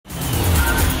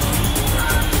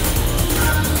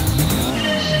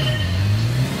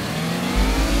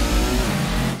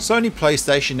Sony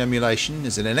PlayStation emulation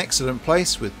is in an excellent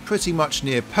place, with pretty much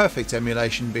near perfect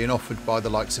emulation being offered by the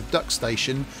likes of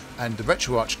DuckStation and the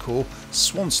RetroArch core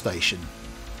SwanStation.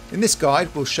 In this guide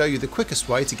we'll show you the quickest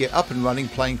way to get up and running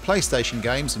playing PlayStation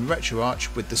games in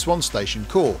RetroArch with the SwanStation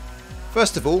core.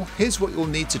 First of all, here's what you'll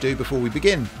need to do before we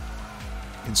begin.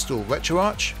 Install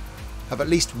RetroArch, have at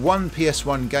least one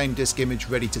PS1 Game Disc image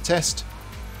ready to test,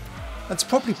 and to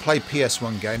properly play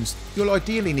PS1 games you'll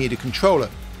ideally need a controller.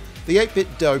 The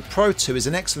 8-bit Do Pro 2 is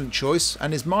an excellent choice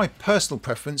and is my personal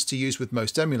preference to use with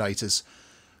most emulators.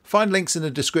 Find links in the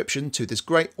description to this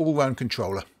great all-round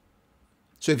controller.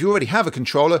 So if you already have a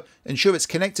controller, ensure it's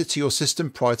connected to your system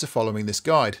prior to following this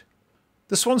guide.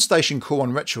 The SwanStation core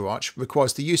on RetroArch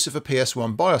requires the use of a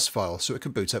PS1 BIOS file so it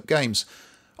can boot up games.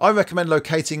 I recommend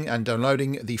locating and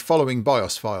downloading the following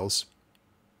BIOS files.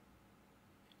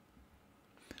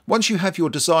 Once you have your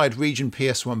desired region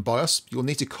PS1 BIOS, you'll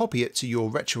need to copy it to your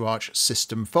RetroArch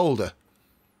system folder.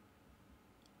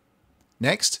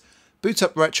 Next, boot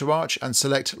up RetroArch and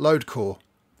select Load Core,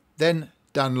 then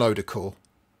Download a Core.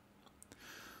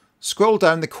 Scroll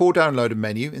down the Core Downloader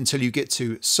menu until you get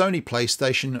to Sony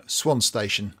PlayStation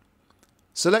SwanStation.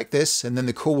 Select this and then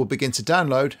the core will begin to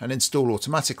download and install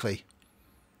automatically.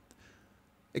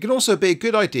 It can also be a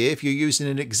good idea if you're using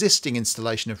an existing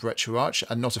installation of RetroArch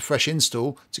and not a fresh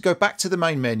install to go back to the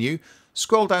main menu,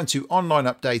 scroll down to Online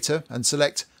Updater and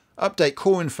select Update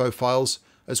Core Info Files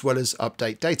as well as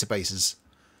Update Databases.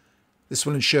 This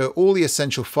will ensure all the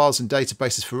essential files and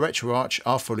databases for RetroArch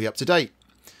are fully up to date.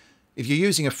 If you're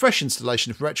using a fresh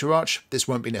installation of RetroArch, this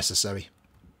won't be necessary.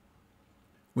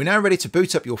 We're now ready to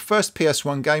boot up your first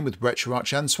PS1 game with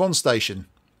RetroArch and SwanStation.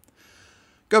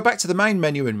 Go back to the main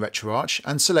menu in RetroArch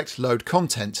and select Load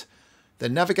Content,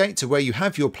 then navigate to where you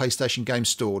have your PlayStation game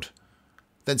stored.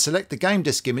 Then select the game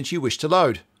disc image you wish to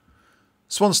load.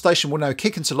 SwanStation will now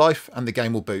kick into life and the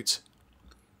game will boot.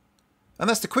 And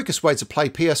that's the quickest way to play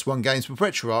PS1 games with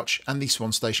RetroArch and the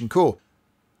SwanStation core.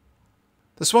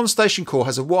 The SwanStation core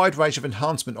has a wide range of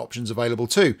enhancement options available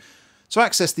too. To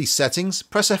access these settings,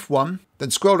 press F1,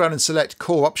 then scroll down and select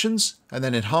Core Options and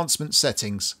then Enhancement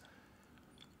Settings.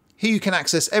 Here you can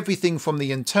access everything from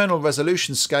the internal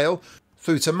resolution scale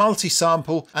through to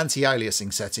multi-sample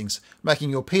anti-aliasing settings, making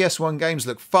your PS1 games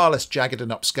look far less jagged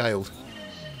and upscaled.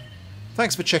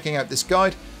 Thanks for checking out this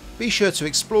guide. Be sure to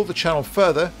explore the channel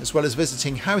further as well as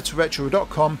visiting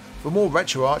howtoretro.com for more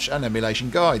RetroArch and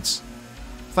emulation guides.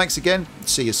 Thanks again,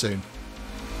 see you soon.